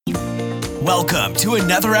Welcome to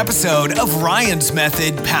another episode of Ryan's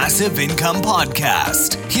Method Passive Income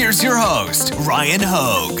Podcast. Here's your host, Ryan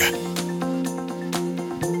Hogue.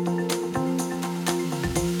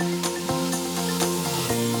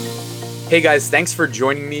 Hey guys, thanks for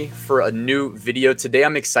joining me for a new video. Today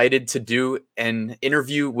I'm excited to do an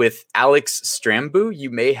interview with Alex Strambu. You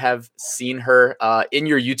may have seen her in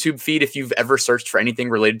your YouTube feed if you've ever searched for anything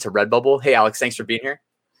related to Redbubble. Hey Alex, thanks for being here.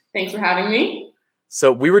 Thanks for having me.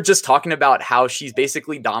 So we were just talking about how she's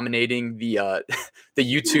basically dominating the the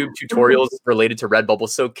YouTube tutorials related to Redbubble.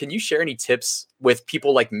 So can you share any tips with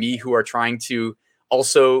people like me who are trying to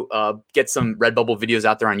also get some Redbubble videos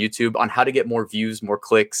out there on YouTube on how to get more views, more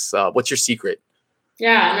clicks? What's your secret?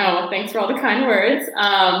 Yeah, no, thanks for all the kind words.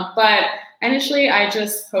 But initially, I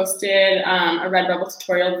just posted a Redbubble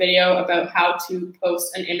tutorial video about how to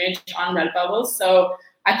post an image on Redbubble. So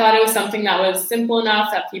I thought it was something that was simple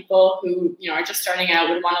enough that people who are just starting out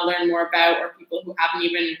would want to learn more about, or people who haven't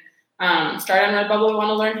even started on Redbubble would want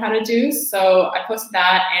to learn how to do. So I posted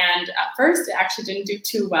that, and at first it actually didn't do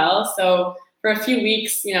too well. So for a few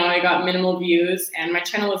weeks, I got minimal views, and my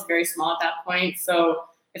channel was very small at that point. So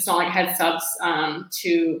it's not like I had subs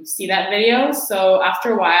to see that video. So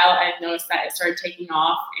after a while, I noticed that it started taking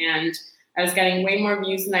off, and I was getting way more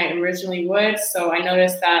views than I originally would. So I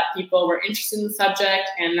noticed that people were interested in the subject,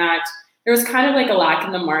 and that there was kind of like a lack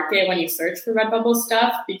in the market when you search for Redbubble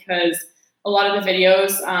stuff, because a lot of the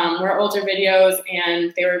videos were older videos,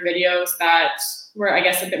 and they were videos that were, I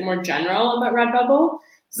guess, a bit more general about Redbubble.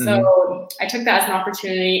 So I took that as an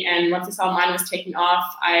opportunity, and once I saw mine was taking off,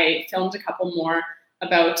 I filmed a couple more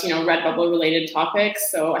about, Redbubble related topics.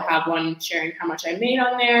 So I have one sharing how much I made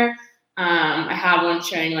on there. I have one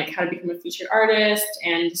sharing like how to become a featured artist,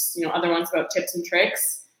 and just, other ones about tips and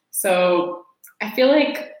tricks. So I feel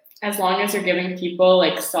like as long as you're giving people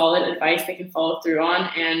like solid advice they can follow through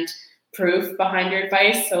on, and proof behind your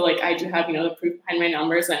advice. So like I do have, the proof behind my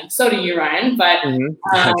numbers, and so do you, Ryan. But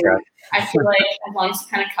I feel like as long as you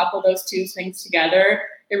kind of couple those two things together,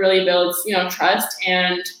 it really builds, trust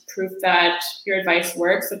and proof that your advice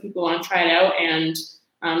works. So people want to try it out, and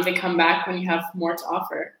they come back when you have more to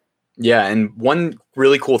offer. Yeah, and one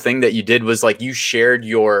really cool thing that you did was like you shared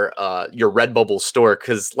your Redbubble store,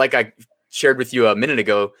 because like I shared with you a minute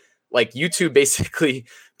ago, like YouTube basically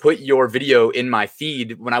put your video in my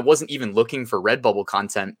feed when I wasn't even looking for Redbubble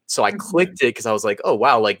content. So I clicked it because I was like, oh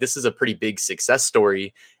wow, like this is a pretty big success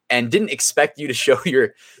story, and didn't expect you to show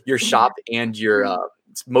your shop and your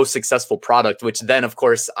most successful product, which then of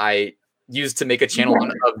course I used to make a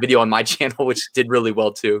video on my channel, which did really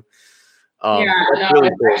well too. Really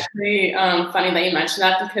it's actually funny that you mentioned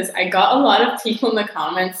that, because I got a lot of people in the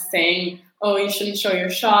comments saying, oh, you shouldn't show your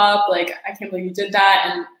shop. Like, I can't believe you did that.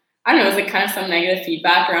 And I don't know, it was like kind of some negative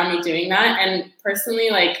feedback around me doing that. And personally,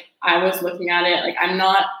 like I was looking at it, like I'm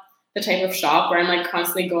not the type of shop where I'm like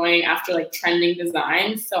constantly going after like trending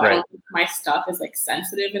designs. So I don't think my stuff is like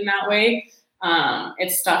sensitive in that way.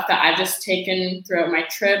 It's stuff that I've just taken throughout my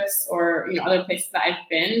trips, or, other places that I've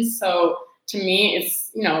been. So to me,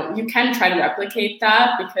 it's, you can try to replicate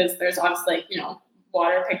that, because there's obviously like,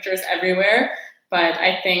 water pictures everywhere. But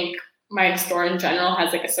I think my store in general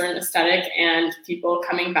has like a certain aesthetic, and people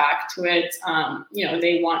coming back to it,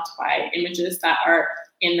 they want to buy images that are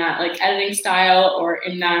in that like editing style, or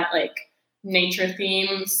in that like nature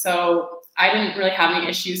theme. So I didn't really have any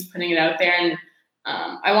issues putting it out there. And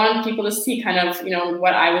I wanted people to see kind of,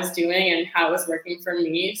 what I was doing and how it was working for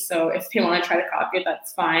me. So if they want to try to copy it,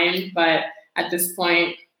 that's fine. But at this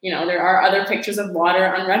point, there are other pictures of water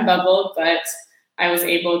on Redbubble, but I was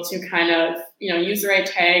able to kind of, use the right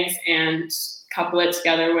tags and couple it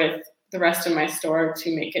together with the rest of my store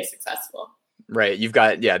to make it successful. Right. You've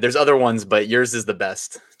got, there's other ones, but yours is the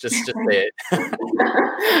best. Just say it.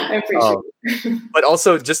 I appreciate it. But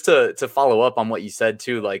also just to follow up on what you said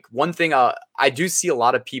too, like one thing I do see a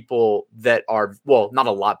lot of people that are, well, not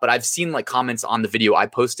a lot, but I've seen like comments on the video I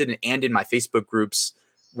posted and in my Facebook groups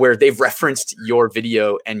where they've referenced your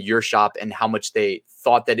video and your shop and how much they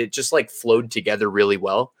thought that it just like flowed together really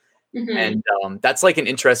well. And that's like an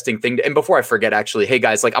interesting thing. And before I forget, actually, hey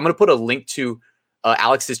guys, like I'm going to put a link to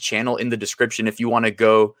Alex's channel in the description if you want to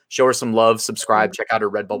go show her some love, subscribe, check out her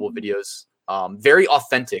Redbubble videos. Very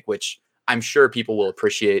authentic, which I'm sure people will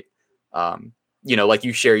appreciate. Like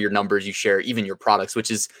you share your numbers, you share even your products, which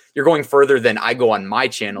is, you're going further than I go on my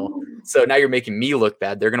channel. So now you're making me look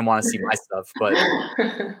bad. They're going to want to see my stuff, but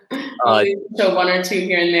show one or two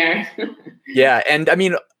here and there. Yeah. And I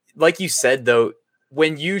mean, like you said, though,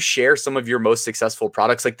 when you share some of your most successful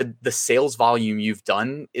products, like the sales volume you've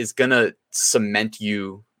done is going to cement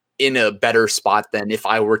you in a better spot than if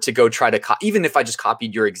I were to go try to even if I just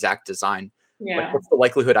copied your exact design. Yeah. Like, what's the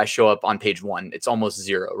likelihood I show up on page 1? It's almost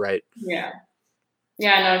 0, right? Yeah.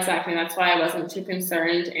 Yeah, no, exactly. That's why I wasn't too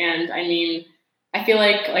concerned. And I mean, I feel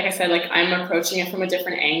like I said, like I'm approaching it from a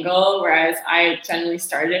different angle, whereas I generally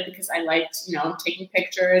started it because I liked, taking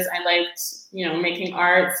pictures. I liked, making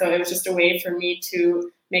art. So it was just a way for me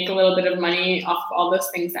to make a little bit of money off of all those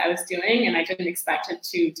things that I was doing. And I didn't expect it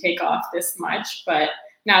to take off this much. But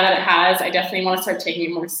now that it has, I definitely want to start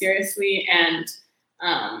taking it more seriously and,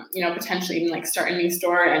 potentially even like start a new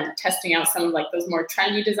store and testing out some of like those more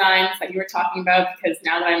trendy designs that you were talking about. Because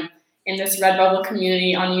now that I'm in this Redbubble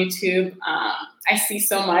community on YouTube, I see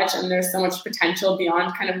so much and there's so much potential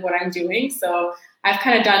beyond kind of what I'm doing. So I've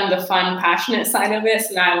kind of done the fun, passionate side of it.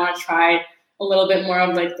 So now I want to try a little bit more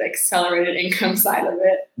of like the accelerated income side of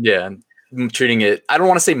it. Yeah. I'm treating it, I don't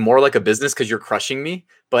want to say more like a business because you're crushing me,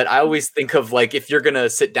 but I always think of like, if you're going to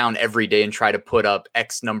sit down every day and try to put up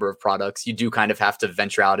X number of products, you do kind of have to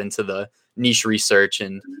venture out into the niche research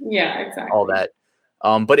and all that.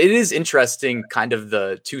 But it is interesting, kind of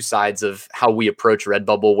the two sides of how we approach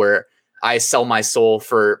Redbubble, where I sell my soul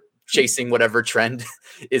for chasing whatever trend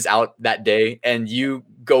is out that day. And you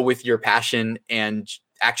go with your passion and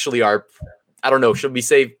actually are, I don't know, should we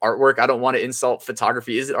say artwork? I don't want to insult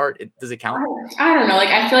photography. Is it art? Does it count? I don't know. Like,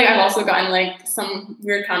 I feel like I've also gotten like some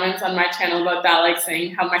weird comments on my channel about that, like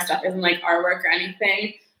saying how my stuff isn't like artwork or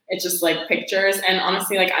anything. It's just like pictures. And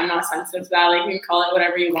honestly, like I'm not sensitive to that. Like you can call it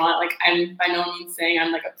whatever you want. Like I'm by no means saying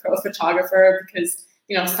I'm like a pro photographer because,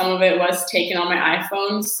 some of it was taken on my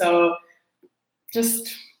iPhone. So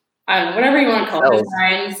just, I don't know, whatever you want to call it,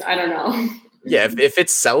 designs, I don't know. Yeah, if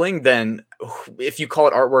it's selling, then if you call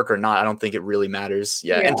it artwork or not, I don't think it really matters.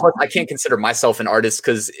 Yeah. And plus, I can't consider myself an artist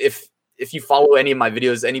because if you follow any of my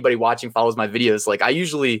videos, anybody watching follows my videos, like I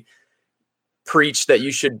usually preach that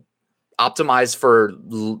you should optimize for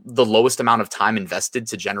the lowest amount of time invested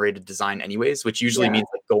to generate a design anyways, which usually means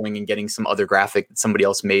like going and getting some other graphic that somebody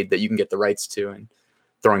else made that you can get the rights to and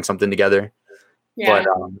throwing something together. Yeah,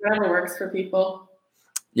 but, whatever works for people.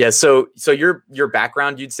 Yeah. So your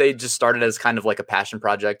background, you'd say, just started as kind of like a passion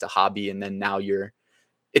project, a hobby. And then now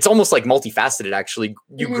it's almost like multifaceted, actually.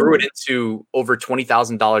 You grew it into over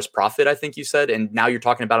 $20,000 profit, I think you said. And now you're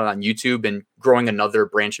talking about it on YouTube and growing another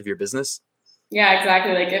branch of your business. Yeah,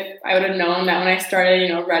 exactly. Like if I would have known that when I started,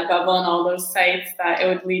 Redbubble and all those sites, that it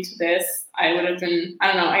would lead to this, I would have been, I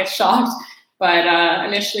don't know, I get shocked. But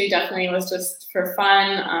initially definitely it was just for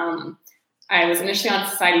fun. I was initially on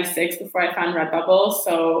Society 6 before I found Redbubble.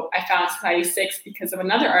 So I found Society 6 because of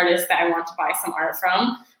another artist that I wanted to buy some art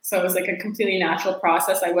from. So it was like a completely natural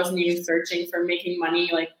process. I wasn't even searching for making money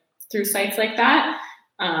like through sites like that.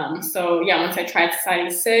 So yeah, once I tried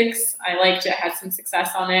Society 6, I liked it, had some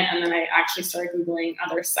success on it. And then I actually started Googling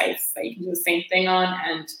other sites that you can do the same thing on.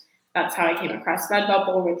 And that's how I came across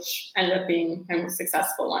Redbubble, which ended up being a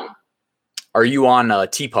successful one. Are you on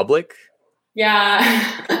TeePublic? Yeah.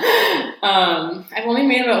 I've only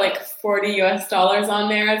made about like $40 on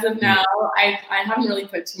there as of now. I haven't really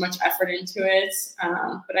put too much effort into it,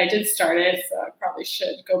 but I did start it, so I probably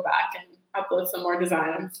should go back and upload some more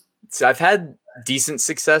designs. So I've had decent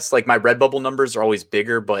success. Like my Redbubble numbers are always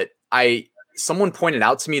bigger, but someone pointed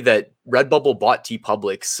out to me that Redbubble bought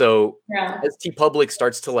TeePublic. So as TeePublic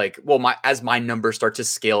starts to as my numbers start to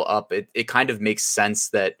scale up, it kind of makes sense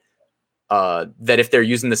that if they're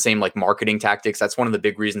using the same like marketing tactics, that's one of the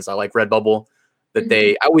big reasons I like Redbubble. That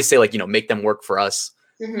I always say like, make them work for us.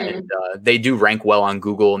 And they do rank well on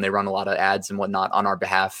Google and they run a lot of ads and whatnot on our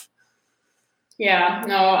behalf. Yeah,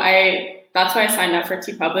 no, that's why I signed up for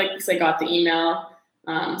TeePublic, because I got the email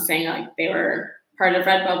saying like they were part of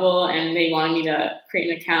Redbubble and they wanted me to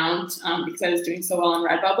create an account because I was doing so well on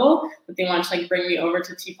Redbubble, but they wanted to like bring me over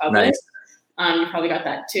to TeePublic. Nice. You probably got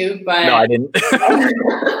that too, but no, I didn't.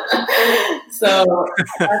 So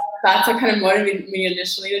that's what kind of motivated me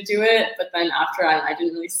initially to do it. But then after I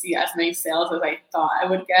didn't really see as many sales as I thought I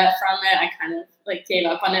would get from it. I kind of like gave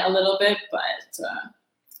up on it a little bit, but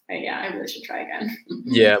I really should try again.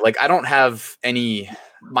 Yeah, like I don't have any.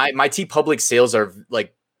 My TeePublic sales are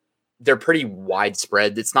like they're pretty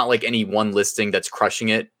widespread. It's not like any one listing that's crushing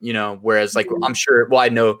it, Whereas like I'm sure. Well, I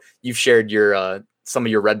know you've shared your some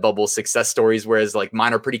of your Redbubble success stories, whereas like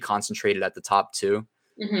mine are pretty concentrated at the top too.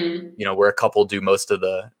 Where a couple do most of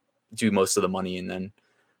the money, and then,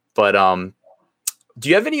 but do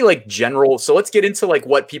you have any like general? So let's get into like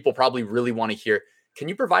what people probably really want to hear. Can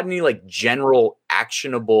you provide any like general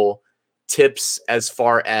actionable tips as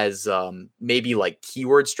far as maybe like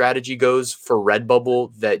keyword strategy goes for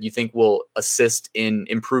Redbubble that you think will assist in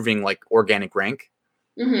improving like organic rank?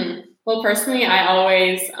 Well, personally, I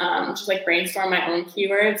always just like brainstorm my own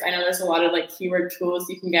keywords. I know there's a lot of like keyword tools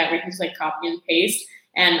you can get where you can just like copy and paste,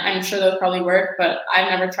 and I'm sure those probably work, but I've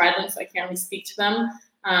never tried them, so I can't really speak to them.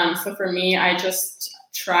 So for me, I just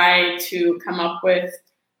try to come up with,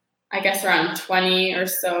 I guess, around 20 or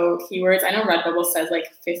so keywords. I know Redbubble says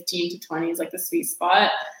like 15 to 20 is like the sweet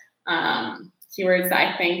spot. Keywords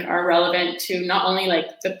that I think are relevant to not only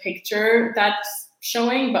like the picture that's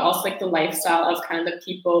showing, but also like the lifestyle of kind of the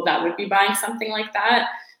people that would be buying something like that.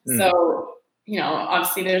 So,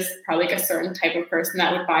 obviously there's probably like a certain type of person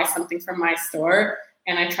that would buy something from my store.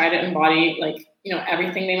 And I try to embody like,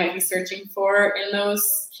 everything they might be searching for in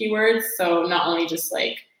those keywords. So not only just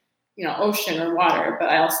like, ocean or water, but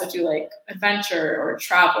I also do like adventure or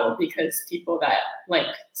travel, because people that like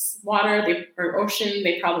water or ocean,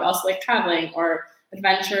 they probably also like traveling or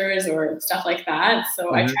adventures or stuff like that.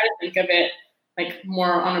 So I try to think of it like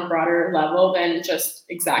more on a broader level than just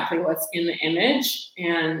exactly what's in the image.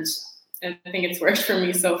 And I think it's worked for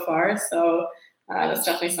me so far. So that's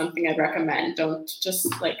definitely something I'd recommend. Don't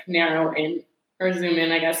just like narrow in or zoom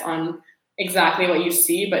in, I guess, on exactly what you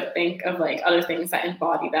see, but think of like other things that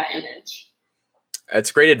embody that image.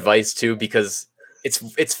 That's great advice too, because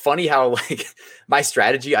it's funny how like my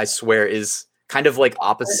strategy, I swear, is kind of like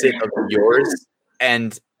opposite of yours,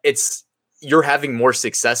 and you're having more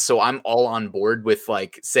success, so I'm all on board with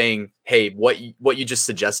like saying, hey, what you just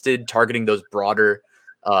suggested, targeting those broader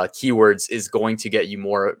keywords is going to get you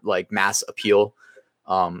more like mass appeal,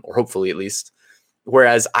 or hopefully at least.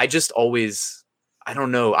 Whereas I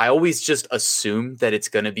don't know, I always just assume that it's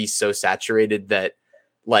going to be so saturated that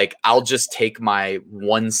like I'll just take my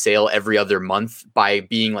one sale every other month by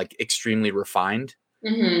being like extremely refined,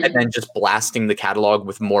 and then just blasting the catalog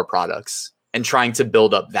with more products and trying to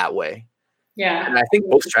build up that way. Yeah. And I think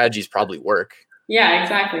both strategies probably work. Yeah,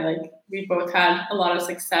 exactly. Like we both had a lot of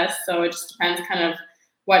success. So it just depends kind of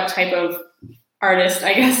what type of artist,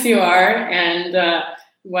 I guess, you are, and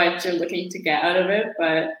what you're looking to get out of it.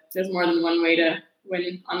 But there's more than one way to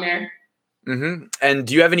win on there. And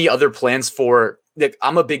do you have any other plans for, like,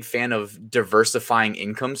 I'm a big fan of diversifying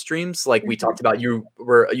income streams. Like we talked about, you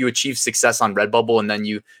achieved success on Redbubble, and then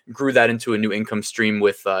you grew that into a new income stream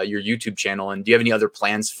with your YouTube channel. And do you have any other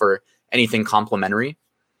plans for anything complementary?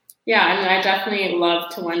 Yeah, I mean, I definitely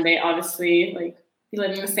love to one day, obviously, like be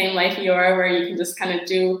living the same life you are, where you can just kind of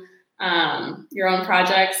do your own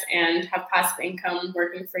projects and have passive income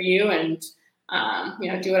working for you, and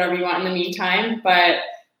do whatever you want in the meantime. But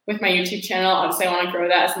with my YouTube channel, obviously, I want to grow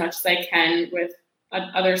that as much as I can with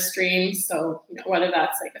other streams. So whether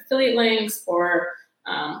that's like affiliate links or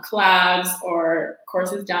collabs or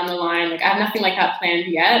courses down the line, like I have nothing like that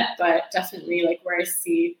planned yet, but definitely like where I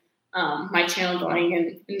see my channel going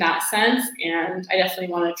in that sense. And I definitely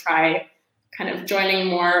want to try kind of joining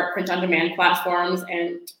more print on demand platforms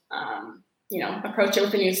and approach it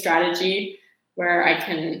with a new strategy where I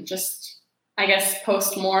can just, I guess,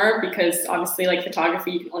 post more, because obviously like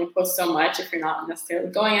photography, you can only post so much if you're not necessarily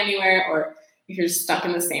going anywhere or if you're stuck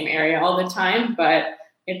in the same area all the time. But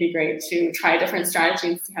it'd be great to try a different strategy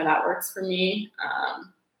and see how that works for me.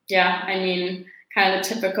 I mean, kind of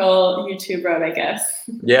the typical YouTube road, I guess.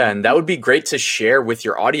 Yeah, and that would be great to share with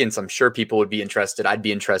your audience. I'm sure people would be interested. I'd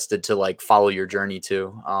be interested to like follow your journey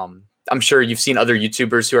too. I'm sure you've seen other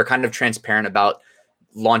YouTubers who are kind of transparent about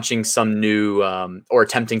launching some new or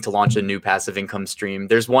attempting to launch a new passive income stream.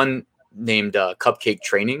 There's one named Cupcake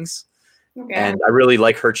Trainings. Okay. And I really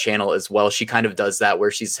like her channel as well. She kind of does that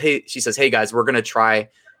where she says, hey guys, we're going to try,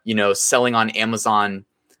 selling on Amazon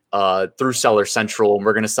through Seller Central, and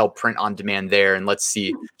we're going to sell print on demand there. And let's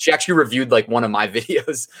see. She actually reviewed like one of my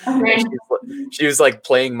videos. Okay. She was like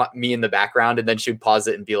playing me in the background, and then she would pause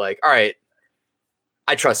it and be like, all right,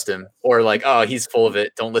 I trust him, or like, oh, he's full of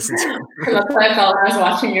it, don't listen to him. That's what I felt when I was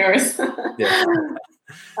watching yours.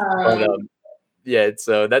 Yeah.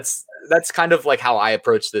 So that's kind of like how I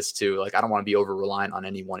approach this too. Like, I don't want to be over reliant on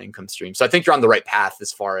any one income stream. So I think you're on the right path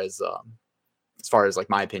as far as like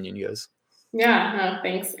my opinion goes. Yeah, no,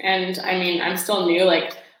 thanks. And I mean, I'm still new.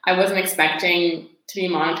 Like, I wasn't expecting to be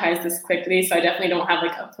monetized this quickly. So I definitely don't have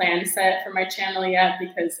like a plan set for my channel yet,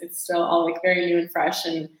 because it's still all like very new and fresh.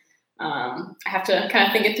 And I have to kind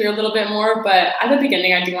of think it through a little bit more. But at the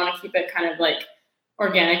beginning, I do want to keep it kind of like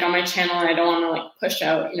organic on my channel. And I don't want to like push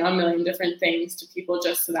out, a million different things to people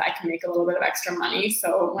just so that I can make a little bit of extra money.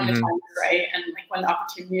 So when the time is right and like when the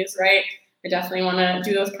opportunity is right, I definitely want to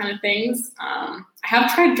do those kind of things. I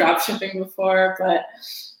have tried drop shipping before, but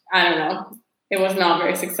I don't know. It was not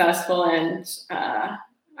very successful, and I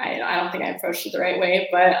don't think I approached it the right way.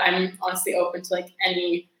 But I'm honestly open to like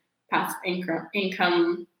any passive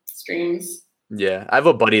income streams. Yeah, I have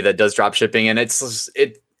a buddy that does drop shipping, and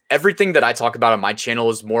everything that I talk about on my channel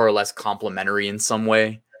is more or less complimentary in some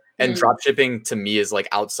way. And drop shipping to me is like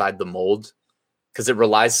outside the mold because it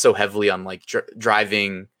relies so heavily on like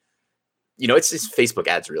driving. It's Facebook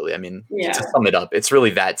ads, really. I mean, to sum it up, it's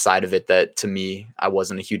really that side of it that to me I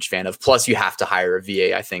wasn't a huge fan of. Plus, you have to hire a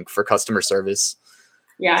VA, I think, for customer service.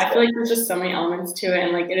 Yeah, I feel like there's just so many elements to it,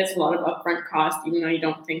 and like it is a lot of upfront cost, even though you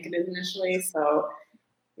don't think it is initially. So.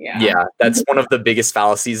 Yeah, that's one of the biggest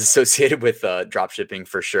fallacies associated with drop shipping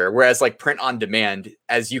for sure. Whereas like print on demand,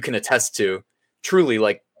 as you can attest to, truly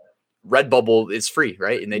like Redbubble is free,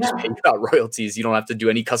 right? And they just pay you out royalties. You don't have to do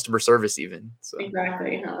any customer service even. So.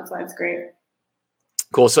 Exactly. No, that's why it's great.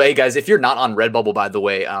 Cool. So, hey guys, if you're not on Redbubble, by the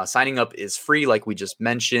way, signing up is free, like we just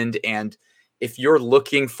mentioned. And if you're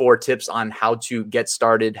looking for tips on how to get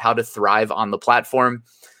started, how to thrive on the platform,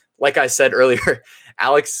 like I said earlier,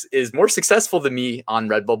 Alex is more successful than me on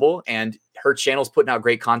Redbubble, and her channel's putting out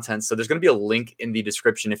great content. So there's going to be a link in the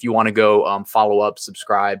description if you want to go follow up,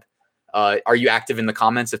 subscribe. Are you active in the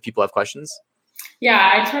comments if people have questions?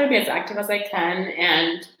 Yeah, I try to be as active as I can,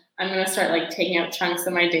 and I'm going to start like taking out chunks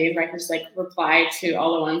of my days where I can just like reply to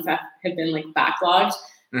all the ones that have been like backlogged.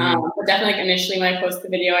 But definitely like initially when I post the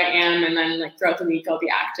video, I am, and then like throughout the week I'll be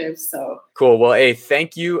active. So cool. Well, hey,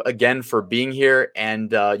 thank you again for being here.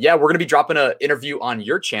 And yeah, we're going to be dropping an interview on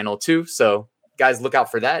your channel too. So guys, look out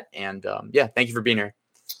for that. And yeah, thank you for being here.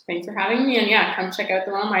 Thanks for having me. And yeah, come check out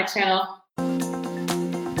the one on my channel.